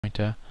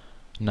pointer,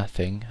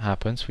 nothing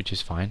happens, which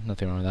is fine,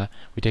 nothing wrong with that.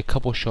 We take a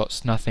couple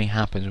shots, nothing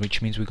happens,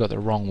 which means we got the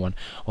wrong one.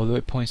 Although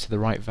it points to the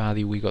right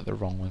value, we got the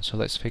wrong one. So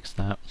let's fix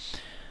that,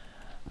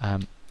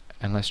 and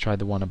let's try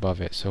the one above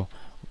it. So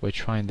we're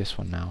trying this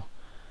one now.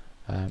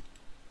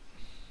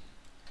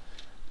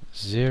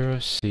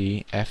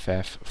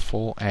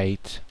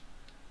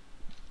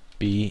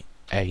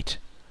 0CFF48B8.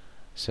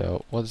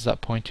 So what does that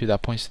point to?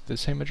 That points to the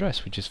same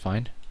address, which is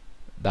fine.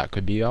 That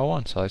could be our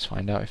one, so let's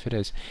find out if it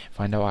is.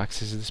 Find out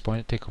access at this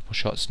point, take a couple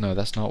shots. No,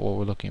 that's not what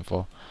we're looking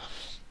for.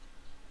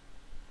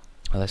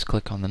 Let's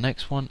click on the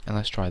next one and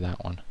let's try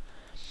that one.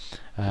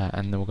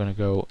 And then we're going to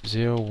go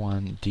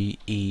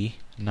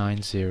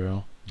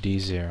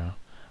 01DE90D0.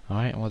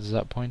 Alright, and what does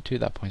that point to?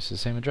 That points to the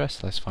same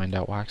address. Let's find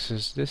out what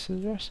access this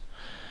address.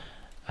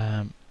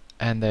 And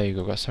there you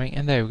go, got something.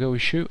 And there we go, we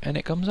shoot and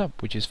it comes up,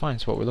 which is fine.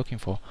 It's what we're looking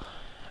for.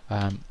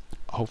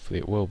 Hopefully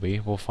it will be.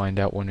 We'll find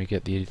out when we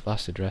get the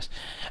last address.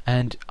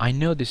 And I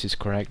know this is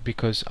correct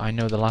because I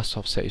know the last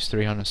offset is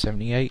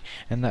 378,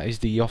 and that is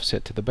the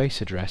offset to the base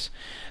address.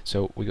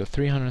 So we got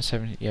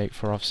 378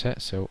 for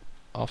offset. So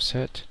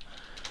offset,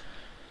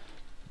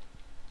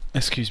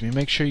 excuse me,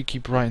 make sure you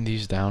keep writing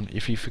these down.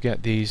 If you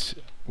forget these,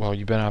 well,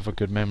 you better have a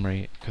good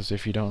memory, because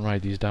if you don't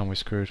write these down, we're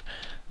screwed.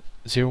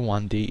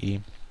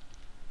 01DE8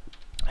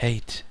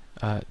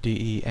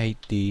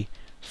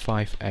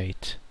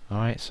 DE8D58.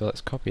 Alright, so let's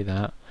copy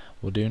that.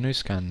 We'll do a new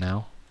scan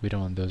now. We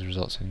don't want those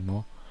results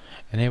anymore.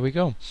 And here we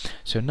go.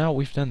 So now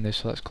we've done this,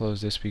 so let's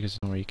close this because I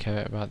don't really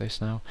care about this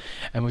now.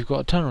 And we've got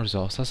a ton of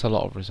results. That's a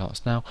lot of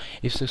results. Now,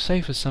 it's a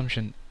safe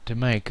assumption to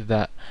make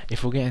that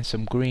if we're getting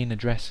some green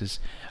addresses,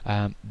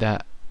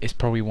 that it's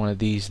probably one of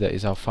these that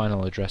is our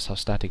final address, our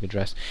static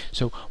address.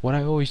 So what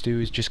I always do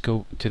is just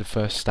go to the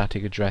first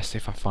static address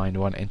if I find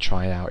one and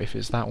try it out. If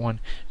it's that one,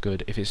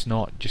 good. If it's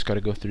not, just got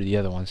to go through the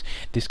other ones.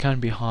 This can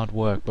be hard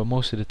work, but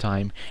most of the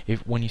time,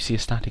 when you see a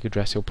static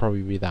address, it'll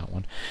probably be that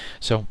one.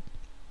 So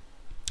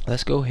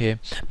let's go here.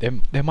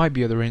 There might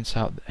be other hints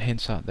out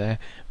there,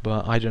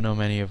 but I don't know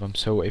many of them.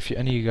 So if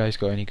any of you guys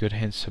got any good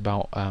hints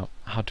about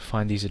how to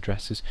find these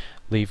addresses,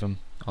 leave them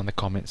on the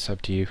comments.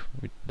 Up to you.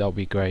 That'll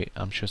be great.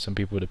 I'm sure some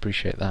people would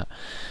appreciate that.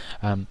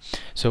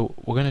 So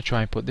we're going to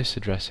try and put this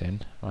address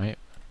in, right?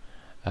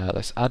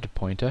 Let's add a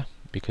pointer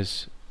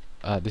because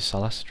this is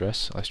our last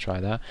address. Let's try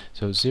that.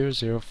 So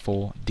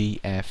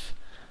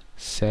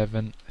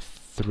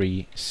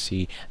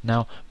 004DF73C.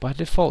 Now by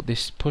default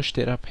this pushed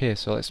it up here,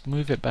 so let's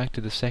move it back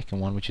to the second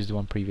one, which is the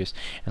one previous,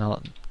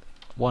 and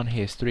one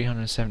here is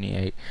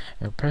 378,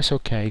 and press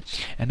OK,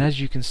 and as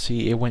you can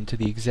see it went to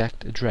the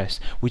exact address,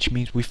 which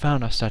means we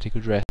found our static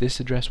address. This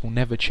address will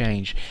never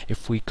change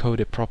if we code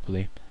it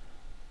properly,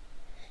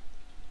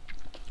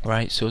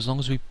 right? So as long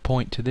as we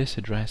point to this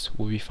address,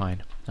 we'll be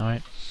fine.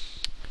 Alright,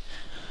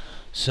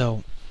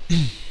 so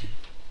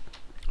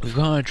we've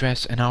got our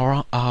address, and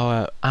our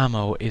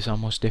ammo is our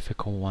most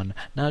difficult one.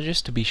 Now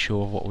just to be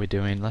sure of what we're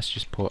doing, let's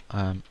just put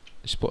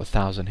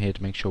 1000 here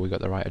to make sure we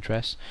got the right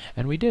address,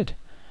 and we did,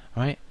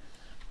 right?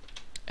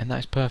 And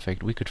that's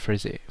perfect. We could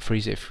freeze it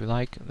if we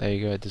like. There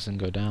you go, it doesn't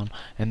go down,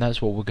 and that's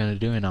what we're going to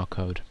do in our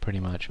code pretty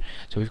much.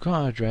 So we've got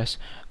our address.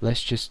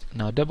 Let's just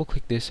now double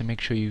click this and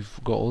make sure you've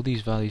got all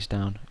these values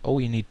down.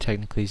 All you need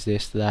technically is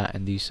this, that,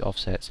 and these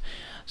offsets.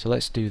 So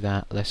let's do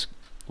that.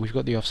 We've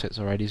got the offsets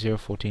already,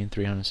 014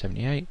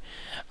 378,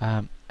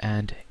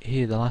 and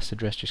here the last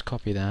address, just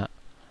copy that.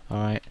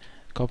 Alright,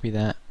 copy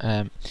that.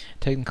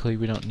 Technically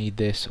we don't need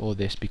this or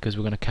this because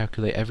we're going to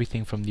calculate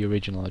everything from the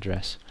original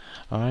address.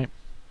 Alright,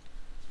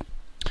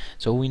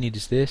 so all we need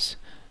is this.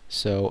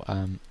 So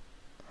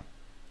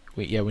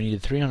we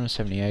needed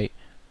 378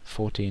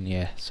 14.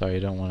 Yeah, sorry, I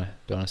don't want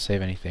to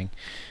save anything.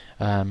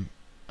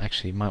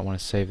 Actually, you might want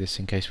to save this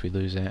in case we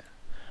lose it.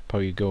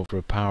 Probably go for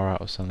a power out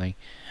or something.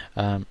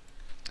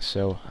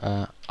 So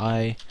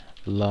I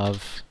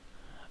love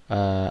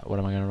what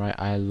am I going to write?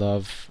 I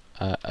love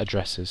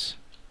addresses,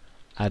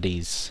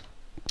 addies.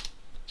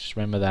 Just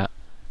remember that,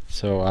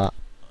 so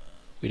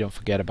we don't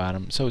forget about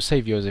them. So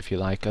save yours if you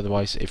like,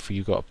 otherwise if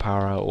you got a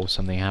power out or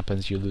something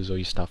happens, you lose all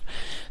your stuff.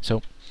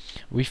 So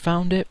we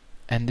found it,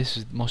 and this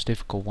is the most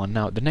difficult one.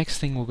 Now the next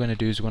thing we're going to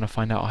do is we're going to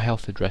find out our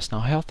health address. Now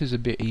health is a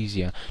bit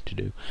easier to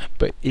do,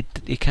 but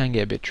it can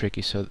get a bit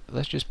tricky, so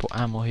let's just put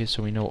ammo here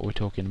so we know what we're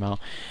talking about.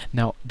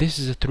 Now this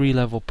is a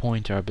 3-level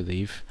pointer, I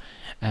believe,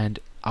 and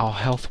our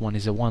health one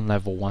is a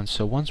 1-level one,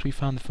 so once we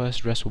found the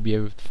first address we'll be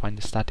able to find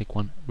the static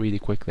one really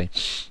quickly.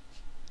 So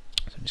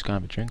I'm just going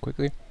to have a drink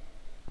quickly.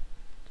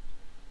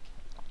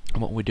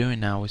 And what we're doing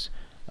now is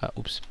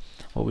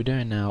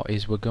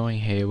we're going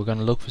here, we're going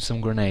to look for some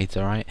grenades.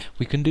 Alright,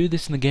 we can do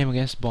this in the game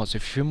against bots.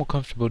 If you feel more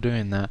comfortable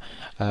doing that,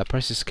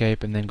 press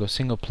escape and then go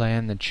single player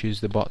and then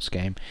choose the bots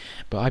game,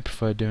 but I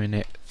prefer doing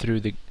it through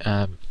the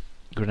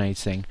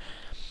grenades thing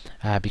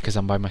because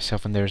I'm by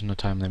myself and there is no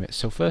time limit.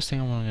 So first thing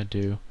I'm going to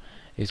do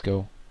is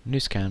go new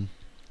scan,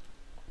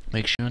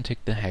 make sure and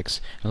take the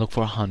hex and look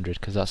for 100,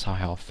 because that's our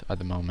health at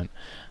the moment.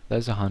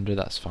 There's 100,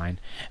 that's fine.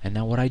 And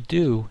now what I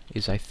do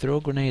is I throw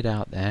a grenade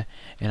out there,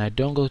 and I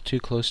don't go too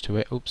close to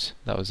it. Oops,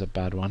 that was a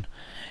bad one.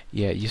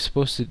 Yeah, you're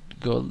supposed to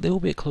go a little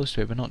bit close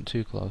to it, but not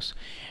too close.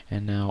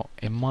 And now,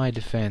 in my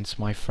defense,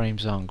 my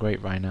frames aren't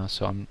great right now,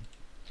 so I'm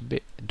a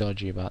bit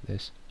dodgy about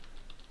this.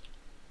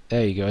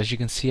 There you go. As you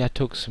can see, I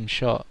took some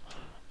shot.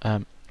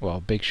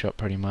 Well, big shot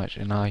pretty much,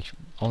 and I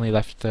only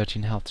left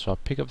 13 health, so I'll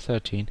pick up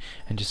 13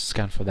 and just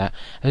scan for that.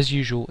 As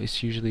usual,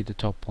 it's usually the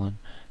top one,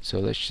 so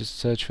let's just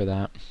search for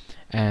that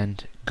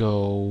and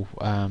go,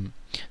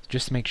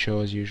 just make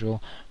sure, as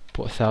usual,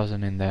 put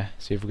 1,000 in there,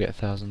 see if we get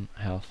 1,000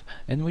 health,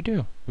 and we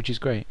do, which is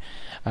great.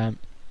 And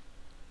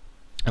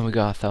we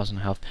got 1,000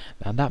 health.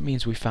 Now that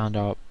means we found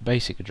our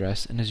basic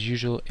address, and as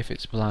usual, if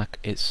it's black,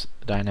 it's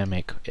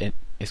dynamic.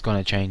 It's going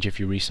to change if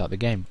you restart the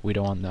game. We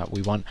don't want that.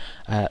 We want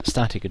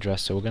static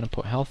address. So we're going to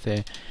put health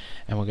here,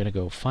 and we're going to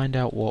go find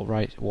out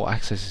what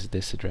accesses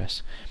this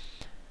address.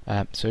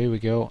 So here we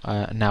go.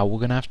 Now we're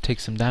going to have to take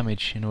some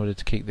damage in order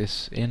to kick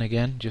this in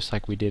again, just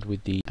like we did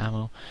with the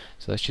ammo.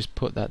 So let's just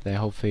put that there.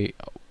 Hopefully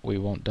we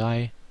won't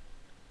die.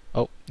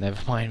 Oh,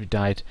 never mind, we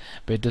died.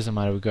 But it doesn't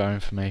matter. We got our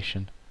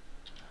information.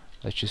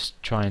 Let's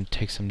just try and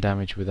take some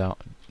damage without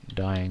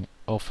dying.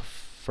 Oh, for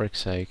frick's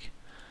sake.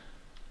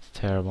 It's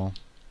terrible.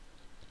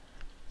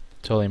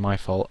 Totally my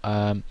fault.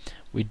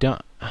 We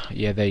don't...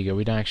 Yeah, there you go.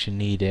 We don't actually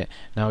need it.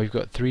 Now we've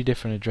got 3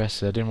 different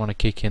addresses. I didn't want to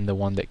kick in the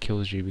one that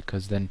kills you,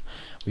 because then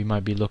we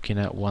might be looking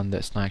at one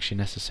that's not actually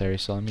necessary.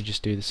 So let me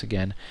just do this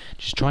again.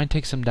 Just try and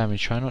take some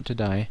damage. Try not to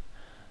die.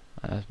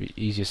 That'd be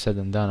easier said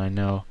than done, I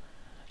know.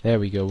 There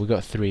we go, we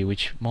got 3,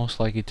 which most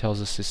likely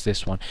tells us it's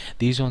this one.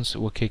 These ones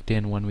were kicked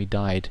in when we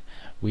died.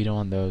 We don't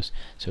want those.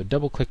 So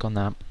double click on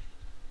that.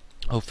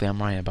 Hopefully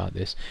I'm right about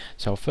this.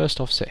 So our first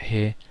offset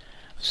here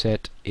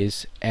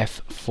is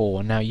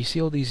F4. Now you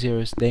see all these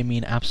zeros, they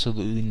mean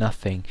absolutely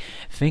nothing.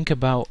 Think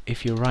about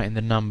if you're writing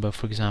the number,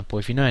 for example,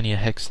 if you know any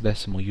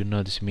hexadecimal, you'll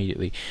know this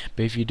immediately.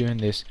 But if you're doing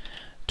this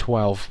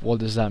 12, what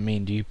does that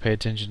mean? Do you pay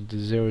attention to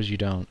the zeros? You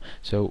don't.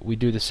 So we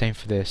do the same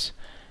for this.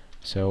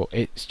 So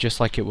it's just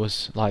like it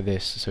was like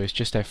this, so it's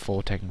just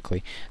F4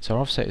 technically. So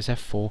our offset is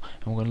F4,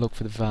 and we're going to look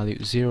for the value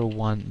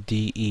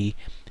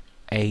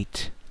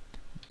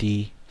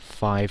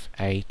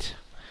 01DE8D58.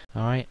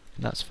 Alright,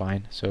 that's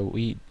fine. So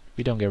we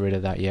don't get rid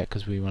of that yet,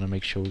 because we want to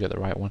make sure we got the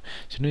right one.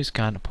 So new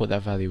scan, put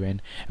that value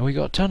in, and we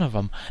got a ton of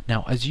them.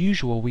 Now as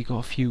usual, we got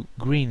a few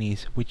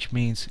greenies, which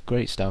means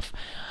great stuff.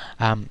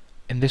 And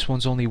this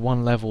one's only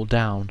 1 level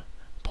down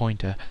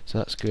pointer, so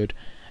that's good.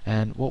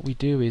 And what we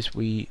do is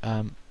we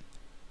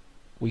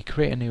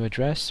create a new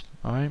address,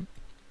 alright,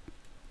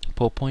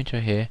 put a pointer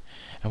here,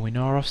 and we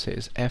know our offset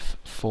is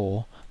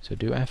F4, so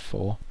do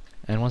F4,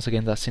 and once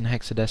again that's in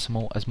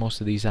hexadecimal, as most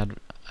of these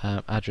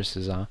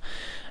addresses are,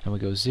 and we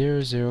go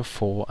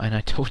 004, and I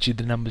told you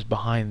the numbers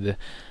behind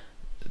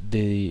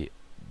the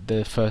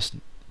first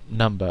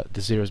number,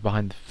 the zeros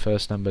behind the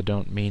first number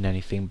don't mean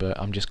anything, but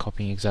I'm just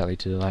copying exactly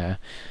to the letter,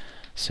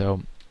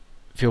 so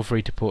feel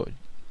free to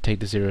take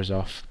the zeros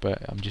off,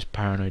 but I'm just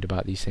paranoid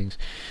about these things.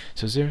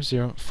 So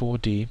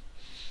 004D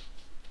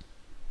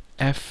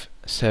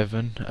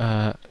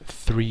F7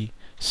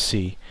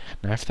 3C.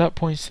 Now if that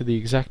points to the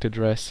exact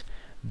address,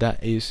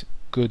 that is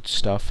good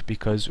stuff,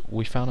 because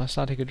we found our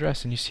static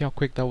address, and you see how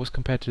quick that was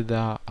compared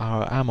to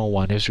our ammo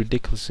one. It was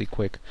ridiculously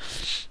quick.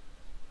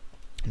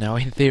 Now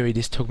in theory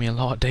this took me a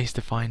lot of days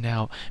to find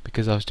out,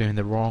 because I was doing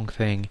the wrong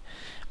thing,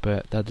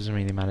 but that doesn't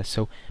really matter.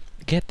 So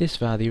get this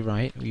value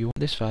right, you want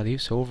this value,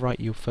 so overwrite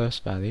your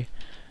first value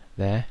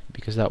there,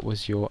 because that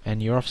was your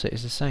offset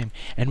is the same,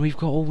 and we've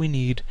got all we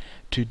need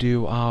to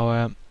do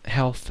our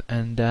health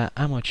and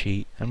ammo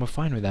cheat, and we're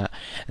fine with that.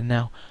 And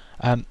now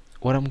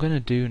what I'm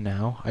gonna do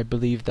now, I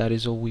believe that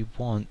is all we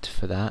want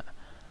for that.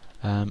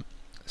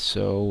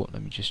 So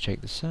let me just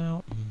check this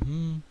out.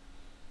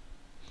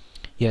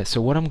 Yeah,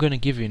 so what I'm going to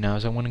give you now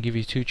is I want to give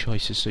you 2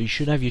 choices. So you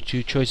should have your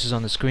 2 choices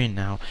on the screen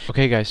now.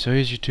 Okay guys, so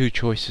here's your 2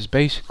 choices.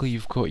 Basically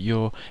you've got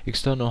your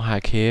external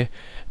hack here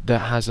that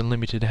has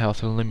unlimited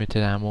health and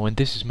unlimited ammo, and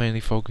this is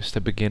mainly focused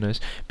at beginners,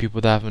 people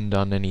that haven't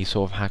done any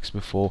sort of hacks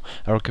before.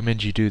 I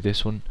recommend you do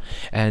this one,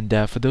 and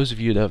for those of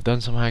you that have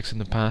done some hacks in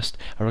the past,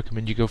 I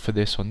recommend you go for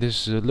this one.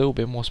 This is a little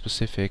bit more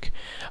specific,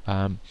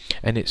 and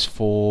it's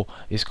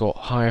got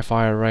higher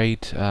fire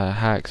rate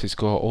hacks, it's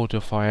got auto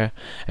fire,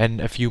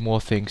 and a few more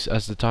things.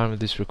 As the time of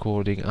this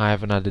recording, I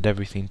haven't added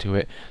everything to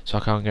it, so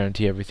I can't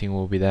guarantee everything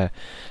will be there.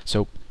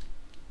 So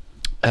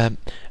and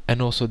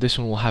also this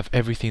one will have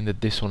everything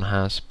that this one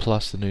has,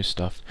 plus the new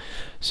stuff.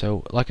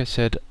 So like I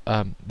said,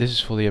 this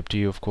is fully up to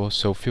you of course,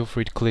 so feel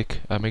free to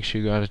click, make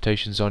sure your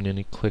annotations on, and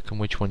you click on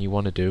which one you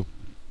want to do.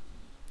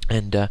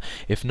 And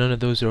if none of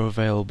those are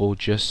available,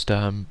 just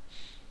wait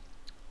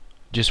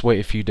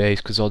a few days,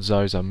 because odds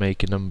are I'm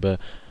making them, but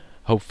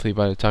hopefully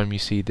by the time you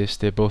see this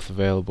they're both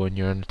available in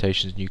your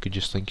annotations, and you can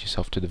just link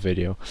yourself to the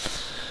video.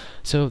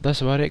 So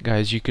that's about it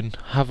guys. You can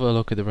have a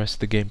look at the rest of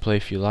the gameplay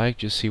if you like,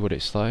 just see what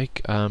it's like,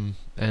 and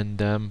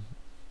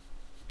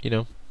you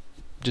know,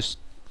 just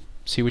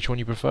see which one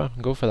you prefer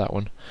and go for that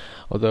one.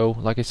 Although,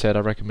 like I said, I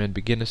recommend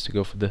beginners to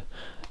go for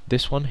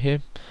this one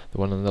here, the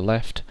one on the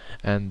left,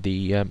 and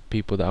the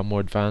people that are more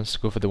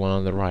advanced go for the one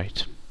on the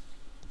right.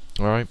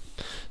 Alright,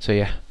 so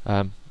yeah,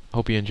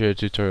 hope you enjoyed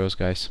the tutorials,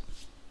 guys.